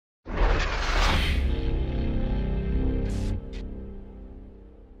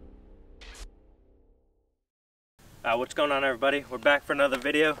What's going on, everybody? We're back for another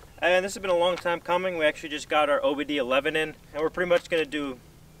video, and this has been a long time coming. We actually just got our OBDeleven in, and we're pretty much going to do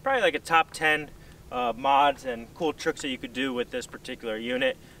probably like a top 10 mods and cool tricks that you could do with this particular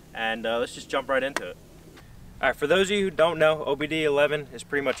unit, and let's just jump right into it. Alright, for those of you who don't know, OBDeleven is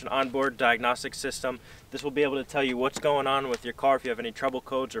pretty much an onboard diagnostic system. This will be able to tell you what's going on with your car if you have any trouble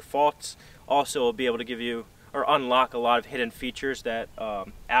codes or faults. Also, it will be able to give you or unlock a lot of hidden features that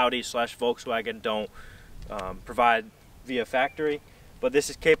Audi/Volkswagen don't provide via factory, but this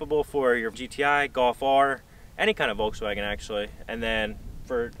is capable for your GTI, Golf R, any kind of Volkswagen actually. And then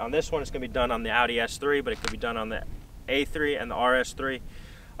on this one, it's going to be done on the Audi A3, but it could be done on the A3 and the RS3.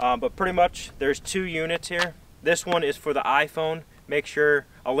 But pretty much there's two units here. This one is for the iPhone. Make sure,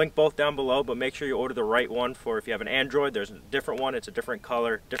 I'll link both down below, but make sure you order the right one. For if you have an Android, there's a different one. It's a different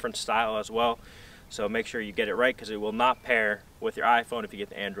color, different style as well. So make sure you get it right, because it will not pair with your iPhone if you get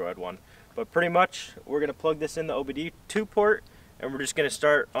the Android one. But pretty much, we're going to plug this in the OBD2 port, and we're just going to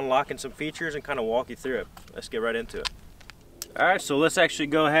start unlocking some features and kind of walk you through it. Let's get right into it. Alright, so let's actually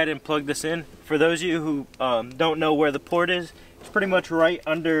go ahead and plug this in. For those of you who don't know where the port is, it's pretty much right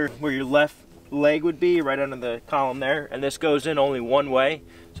under where your left leg would be, right under the column there. And this goes in only one way,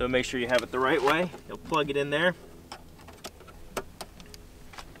 so make sure you have it the right way. You'll plug it in there.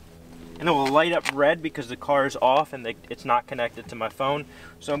 And it will light up red because the car is off and it's not connected to my phone.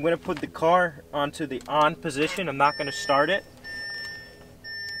 So I'm going to put the car onto the on position. I'm not going to start it.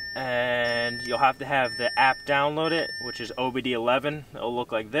 And you'll have to have the app downloaded, which is OBDeleven. It'll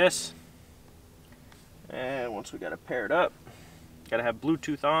look like this. And once we got it paired up, got to have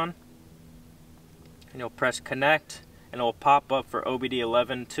Bluetooth on. And you'll press connect, and it will pop up for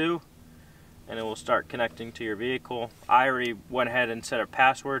OBDeleven 2. And it will start connecting to your vehicle. I already went ahead and set a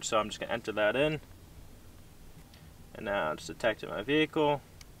password, so I'm just going to enter that in. And now it's detected my vehicle.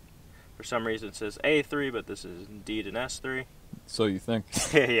 For some reason it says A3, but this is indeed an S3. So you think?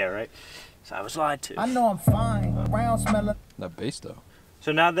 Yeah, right. So I was lied to. I know I'm fine. Brown smelling. That bass though.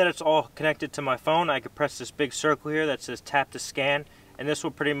 So now that it's all connected to my phone, I can press this big circle here that says tap to scan. And this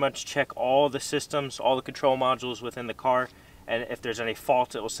will pretty much check all the systems, all the control modules within the car. And if there's any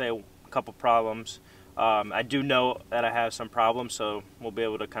faults, it will say couple problems. I do know that I have some problems, so we'll be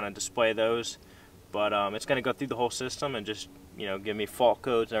able to kind of display those, but it's going to go through the whole system and just, you know, give me fault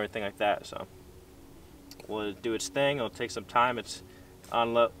codes and everything like that. So we'll do its thing. It'll take some time. It's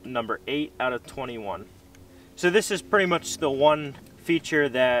on number 8 out of 21. So this is pretty much the one feature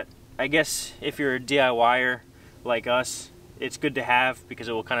that I guess if you're a DIYer like us, it's good to have, because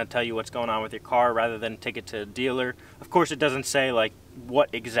it will kind of tell you what's going on with your car rather than take it to a dealer. Of course, it doesn't say like what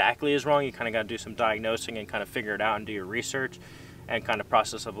exactly is wrong. You kind of got to do some diagnosing and kind of figure it out and do your research and kind of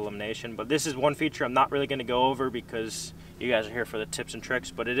process of elimination. But this is one feature I'm not really going to go over because you guys are here for the tips and tricks.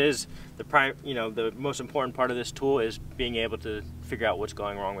 But it is the most important part of this tool is being able to figure out what's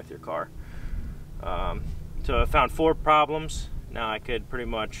going wrong with your car. So I found 4 problems. Now I could pretty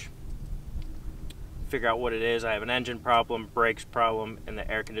much figure out what it is. I have an engine problem, brakes problem, and the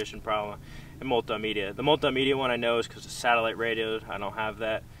air condition problem, and multimedia. The multimedia one I know is because of satellite radios. I don't have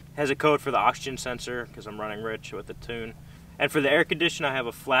that. It has a code for the oxygen sensor because I'm running rich with the tune. And for the air condition, I have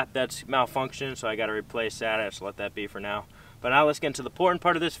a flap that's malfunctioning, so I got to replace that. I have to let that be for now. But now let's get into the important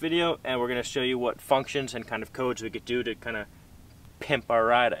part of this video, and we're going to show you what functions and kind of codes we could do to kind of pimp our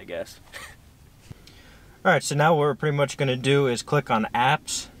ride, I guess. Alright, so now what we're pretty much going to do is click on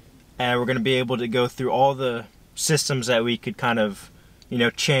apps. And we're going to be able to go through all the systems that we could kind of,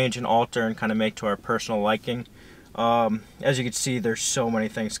 change and alter and kind of make to our personal liking. As you can see, there's so many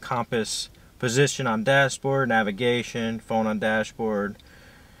things. Compass, position on dashboard, navigation, phone on dashboard,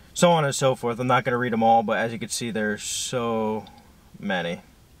 so on and so forth. I'm not going to read them all, but as you can see, there's so many.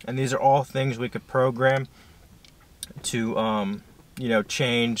 And these are all things we could program to,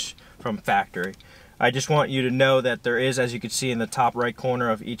 change from factory. I just want you to know that there is, as you can see in the top right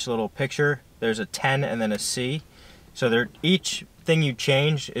corner of each little picture, there's a 10 and then a C. So each thing you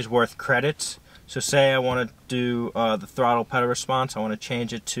change is worth credits. So say I want to do the throttle pedal response. I want to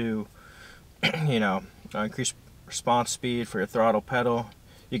change it to, increase response speed for your throttle pedal.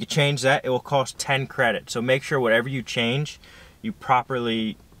 You can change that. It will cost 10 credits. So make sure whatever you change, you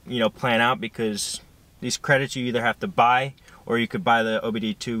properly, plan out, because these credits you either have to buy, or you could buy the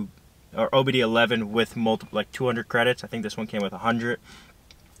OBD2 or OBDeleven with multiple, like 200 credits. I think this one came with 100.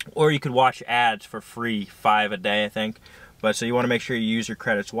 Or you could watch ads for free, 5 a day, I think. But so you want to make sure you use your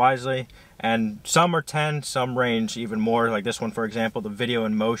credits wisely. And some are 10, some range even more. Like this one, for example, the video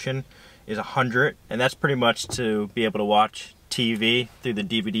in motion is 100, and that's pretty much to be able to watch TV through the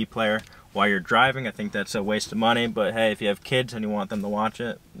DVD player while you're driving. I think that's a waste of money, but hey, if you have kids and you want them to watch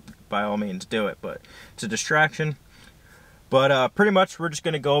it, by all means do it, but it's a distraction. But pretty much we're just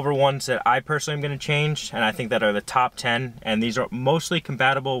going to go over ones that I personally am going to change, and I think that are the top 10, and these are mostly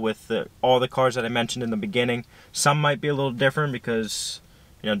compatible with all the cars that I mentioned in the beginning. Some might be a little different because,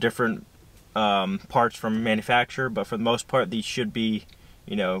 you know, different parts from manufacturer, but for the most part these should be,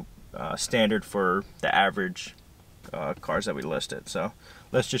 you know, standard for the average cars that we listed. So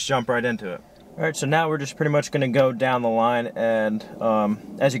let's just jump right into it. Alright, so now we're just pretty much going to go down the line, and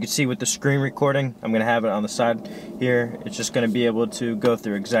as you can see with the screen recording, I'm going to have it on the side here. It's just going to be able to go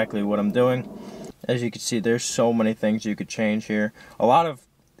through exactly what I'm doing. As you can see, there's so many things you could change here. A lot of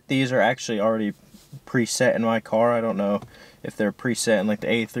these are actually already preset in my car. I don't know if they're preset in like the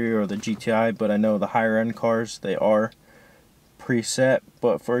A3 or the GTI, but I know the higher end cars, they are preset.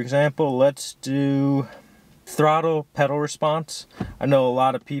 But for example, let's do throttle pedal response. I know a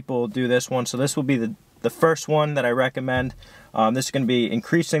lot of people do this one, so this will be the first one that I recommend. This is going to be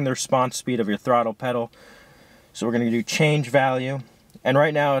increasing the response speed of your throttle pedal. So we're going to do change value, and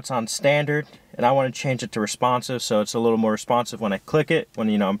right now it's on standard, and I want to change it to responsive, so it's a little more responsive when I click it. When,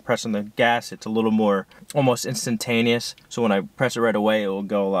 you know, I'm pressing the gas, it's a little more almost instantaneous, so when I press it right away it will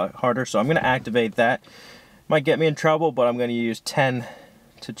go a lot harder. So I'm going to activate that. Might get me in trouble, but I'm going to use 10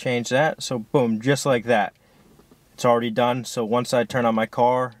 to change that. So boom, just like that, it's already done. So once I turn on my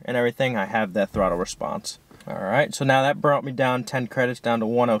car and everything, I have that throttle response. Alright, so now that brought me down 10 credits down to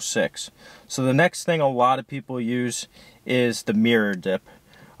 106. So the next thing a lot of people use is the mirror dip.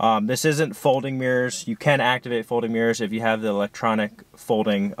 This isn't folding mirrors. You can activate folding mirrors if you have the electronic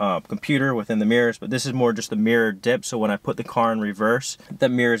folding computer within the mirrors, but this is more just the mirror dip. So when I put the car in reverse, the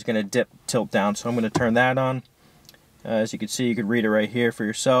mirror is going to tilt down. So I'm going to turn that on. As you can see, you can read it right here for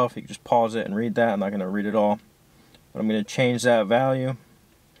yourself. You can just pause it and read that. I'm not going to read it all. But I'm going to change that value,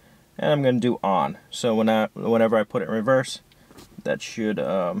 and I'm going to do on. So whenever I put it in reverse, that should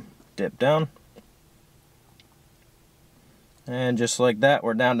dip down. And just like that,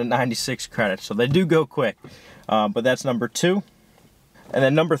 we're down to 96 credits. So they do go quick, but that's number 2. And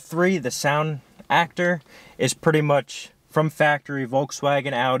then number 3, the sound actor, is pretty much from factory,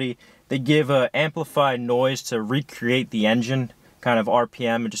 Volkswagen, Audi. They give amplified noise to recreate the engine kind of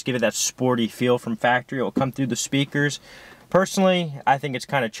RPM and just give it that sporty feel from factory. It will come through the speakers. Personally, I think it's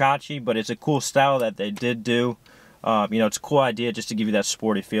kind of tchotchke, but it's a cool style that they did do. You know, it's a cool idea just to give you that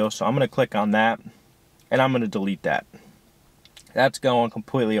sporty feel. So I'm going to click on that, and I'm going to delete that. That's going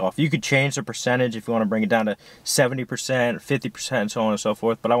completely off. You could change the percentage if you want to bring it down to 70%, 50%, and so on and so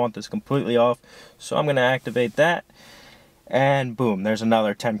forth, but I want this completely off. So I'm going to activate that, and boom, there's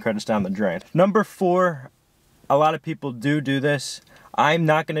another 10 credits down the drain. Number 4, a lot of people do this. I'm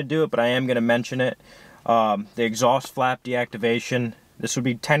not going to do it, but I am going to mention it. The exhaust flap deactivation. This would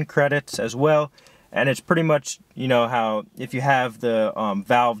be 10 credits as well. And it's pretty much, you know, how if you have the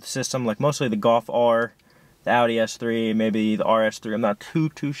valve system, like mostly the Golf R, the Audi A3, maybe the RS3, I'm not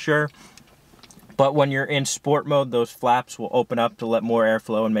too sure. But when you're in sport mode, those flaps will open up to let more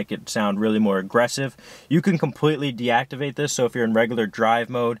airflow and make it sound really more aggressive. You can completely deactivate this, so if you're in regular drive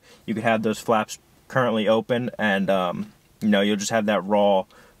mode, you can have those flaps currently open, and you know, you'll just have that raw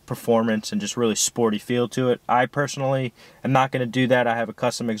performance and just really sporty feel to it. I personally am not going to do that. I have a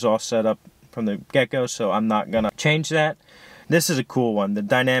custom exhaust set up from the get-go, so I'm not going to change that. This is a cool one, the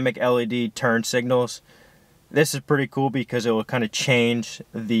dynamic LED turn signals. This is pretty cool because it will kind of change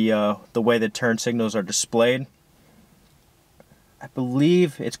the way the turn signals are displayed. I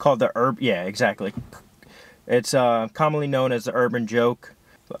believe it's called the yeah, exactly. It's commonly known as the urban joke.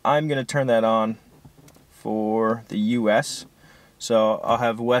 But I'm going to turn that on for the US. So I'll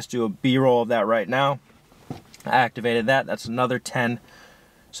have Wes do a B-roll of that right now. I activated that. That's another 10.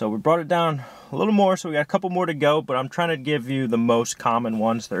 So we brought it down a little more, so we got a couple more to go, but I'm trying to give you the most common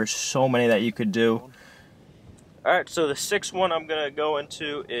ones. There's so many that you could do. Alright, so the 6th one I'm going to go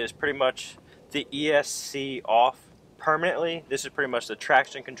into is pretty much the ESC off permanently. This is pretty much the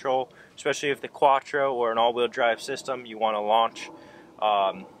traction control, especially if the Quattro or an all-wheel drive system you want to launch.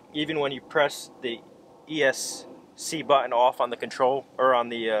 Even when you press the ESC button off on the control or on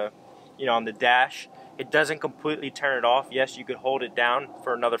the you know, on the dash, it doesn't completely turn it off. Yes, you could hold it down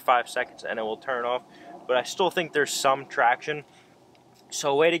for another 5 seconds and it will turn off, but I still think there's some traction.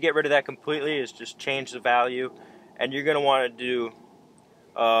 So a way to get rid of that completely is just change the value, and you're going to want to do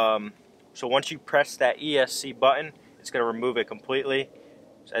so once you press that ESC button, it's going to remove it completely.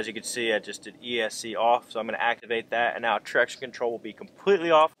 So as you can see, I just did ESC off, so I'm going to activate that, and now traction control will be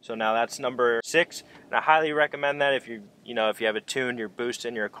completely off. So now that's number 6, and I highly recommend that if you know, if you have a tune, you're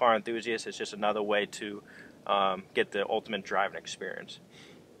boosting, you're a car enthusiast. It's just another way to get the ultimate driving experience.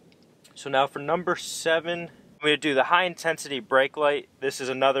 So now for number 7, I'm going to do the high intensity brake light. This is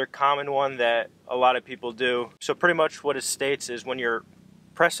another common one that a lot of people do. So pretty much what it states is when you're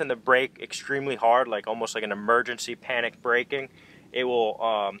pressing the brake extremely hard, like almost like an emergency panic braking, it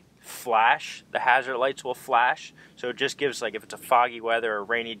will flash. The hazard lights will flash. So it just gives, like if it's a foggy weather or a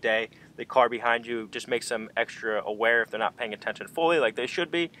rainy day, the car behind you just makes them extra aware if they're not paying attention fully like they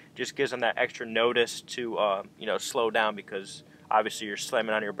should be. Just gives them that extra notice to you know, slow down, because obviously you're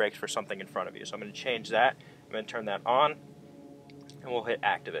slamming on your brakes for something in front of you. So I'm going to change that. I'm going to turn that on, and we'll hit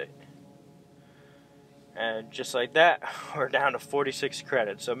activate. And just like that, we're down to 46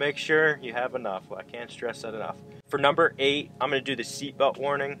 credits. So make sure you have enough. Well, I can't stress that enough. For number 8, I'm going to do the seatbelt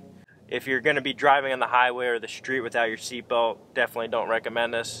warning. If you're going to be driving on the highway or the street without your seatbelt, definitely don't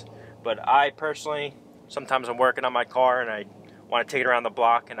recommend this. But I personally, sometimes I'm working on my car and I want to take it around the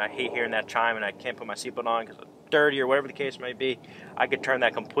block, and I hate hearing that chime and I can't put my seatbelt on because it's dirty or whatever the case may be. I could turn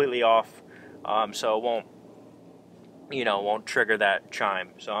that completely off, so it won't, you know, won't trigger that chime.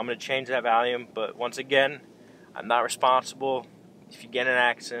 So I'm going to change that volume, but once again, I'm not responsible if you get in an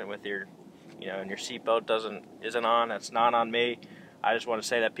accident with your, you know, and your seatbelt isn't on. That's not on me. I just want to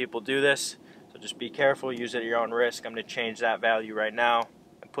say that people do this, so just be careful, use it at your own risk. I'm going to change that value right now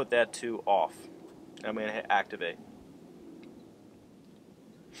and put that to off. And I'm going to hit activate.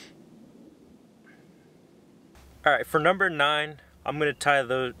 Alright, for number 9, I'm going to tie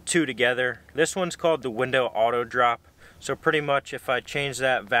the two together. This one's called the window auto drop. So pretty much if I change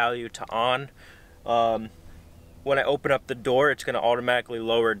that value to on, when I open up the door, it's going to automatically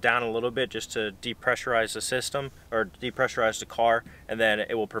lower it down a little bit just to depressurize the system, or depressurize the car, and then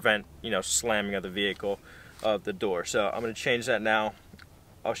it will prevent, you know, slamming of the vehicle of the door. So I'm going to change that now.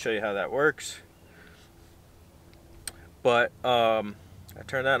 I'll show you how that works. But I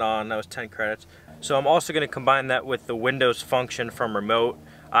turned that on. That was 10 credits. So I'm also going to combine that with the Windows function from remote.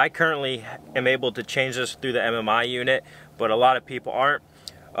 I currently am able to change this through the MMI unit, but a lot of people aren't.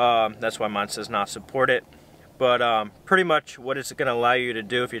 That's why mine says not supported. But pretty much what it's going to allow you to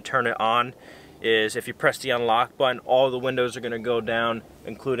do if you turn it on is if you press the unlock button, all the windows are going to go down,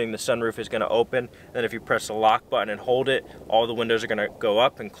 including the sunroof is going to open. Then if you press the lock button and hold it, all the windows are going to go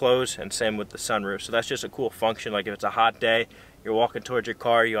up and close, and same with the sunroof. So that's just a cool function. Like if it's a hot day, you're walking towards your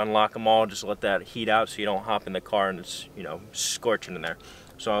car, you unlock them all, just let that heat out so you don't hop in the car and it's, you know, scorching in there.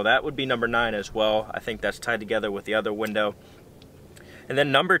 So that would be number 9 as well. I think that's tied together with the other window. And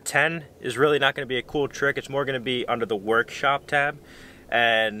then number 10 is really not going to be a cool trick. It's more going to be under the workshop tab.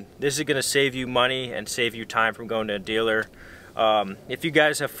 And this is going to save you money and save you time from going to a dealer. If you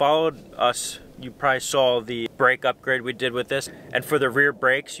guys have followed us, you probably saw the brake upgrade we did with this. And for the rear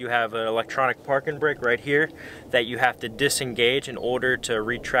brakes, you have an electronic parking brake right here that you have to disengage in order to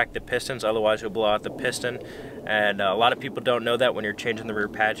retract the pistons, otherwise you'll blow out the piston. And a lot of people don't know that when you're changing the rear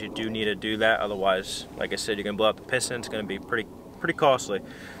pads, you do need to do that. Otherwise, like I said, you're going to blow out the piston. It's going to be pretty costly.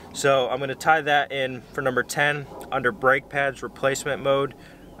 So I'm going to tie that in for number 10 under brake pads replacement mode.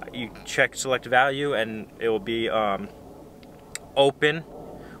 You check select value and it will be open,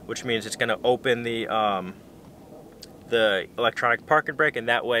 which means it's going to open the electronic parking brake, and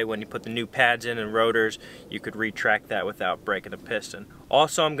that way when you put the new pads in and rotors, you could retract that without breaking the piston.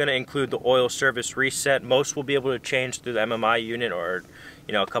 Also, I'm going to include the oil service reset. Most will be able to change through the MMI unit, or,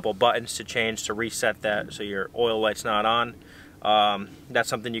 you know, a couple buttons to change to reset that so your oil light's not on. That's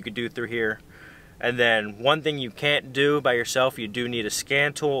something you could do through here. And then one thing you can't do by yourself, you do need a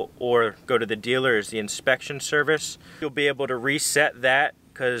scan tool or go to the dealer, is the inspection service. You'll be able to reset that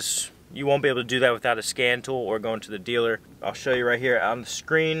because you won't be able to do that without a scan tool or going to the dealer. I'll show you right here on the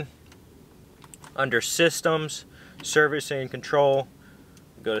screen. Under systems, servicing and control,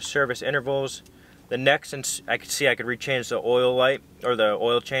 go to service intervals. The next, I could see I could rechange the oil light or the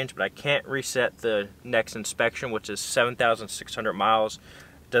oil change, but I can't reset the next inspection, which is 7,600 miles.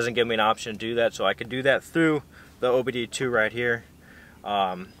 It doesn't give me an option to do that, so I could do that through the OBD2 right here.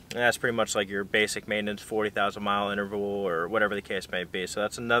 And that's pretty much like your basic maintenance 40,000 mile interval or whatever the case may be. So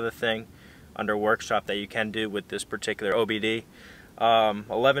that's another thing under workshop that you can do with this particular OBD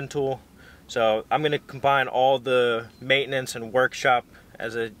 11 tool. So I'm going to combine all the maintenance and workshop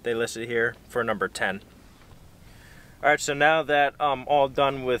as they listed here for number 10. Alright, so now that I'm all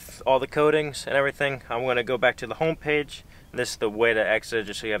done with all the coatings and everything, I'm going to go back to the home page. And this is the way to exit,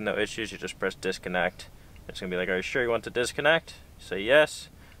 just so you have no issues. You just press disconnect. It's going to be like, are you sure you want to disconnect? Say yes,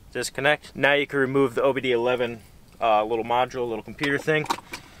 disconnect. Now you can remove the OBDeleven little module, little computer thing.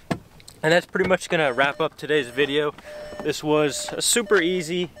 And that's pretty much going to wrap up today's video. This was a super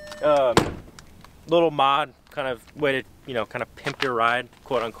easy little mod, kind of way to, you know, kind of pimp your ride,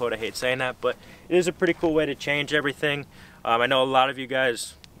 quote unquote. I hate saying that, but it is a pretty cool way to change everything. I know a lot of you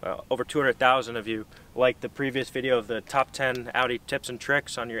guys over 200,000 of you liked the previous video of the top 10 Audi tips and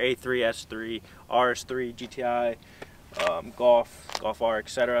tricks on your A3, S3, RS3, GTI, Golf R,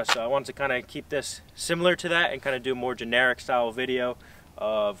 etc. So I wanted to kind of keep this similar to that and kind of do a more generic style video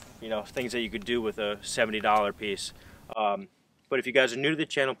of, you know, things that you could do with a $70 piece. But if you guys are new to the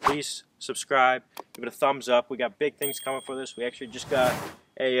channel, please subscribe, give it a thumbs up. We got big things coming for this. We actually just got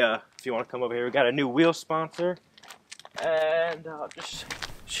a, if you want to come over here, we got a new wheel sponsor. And I'll just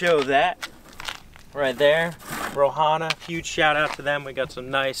show that right there. Rohana, huge shout out to them. We got some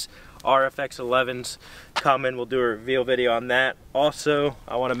nice RFX 11s coming. We'll do a reveal video on that. Also,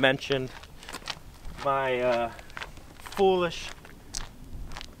 I want to mention my foolish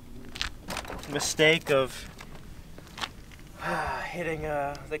mistake of hitting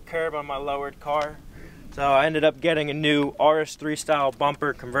the curb on my lowered car. So I ended up getting a new RS3 style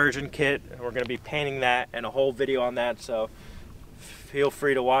bumper conversion kit, and we're going to be painting that and a whole video on that, so feel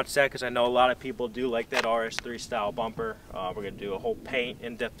free to watch that because I know a lot of people do like that RS3 style bumper. We're going to do a whole paint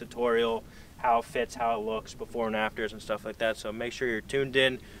in-depth tutorial, how it fits, how it looks, before and afters and stuff like that, so make sure you're tuned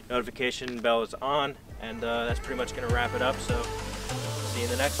in, notification bell is on, and that's pretty much going to wrap it up, so see you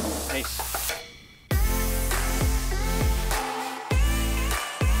in the next one. Peace.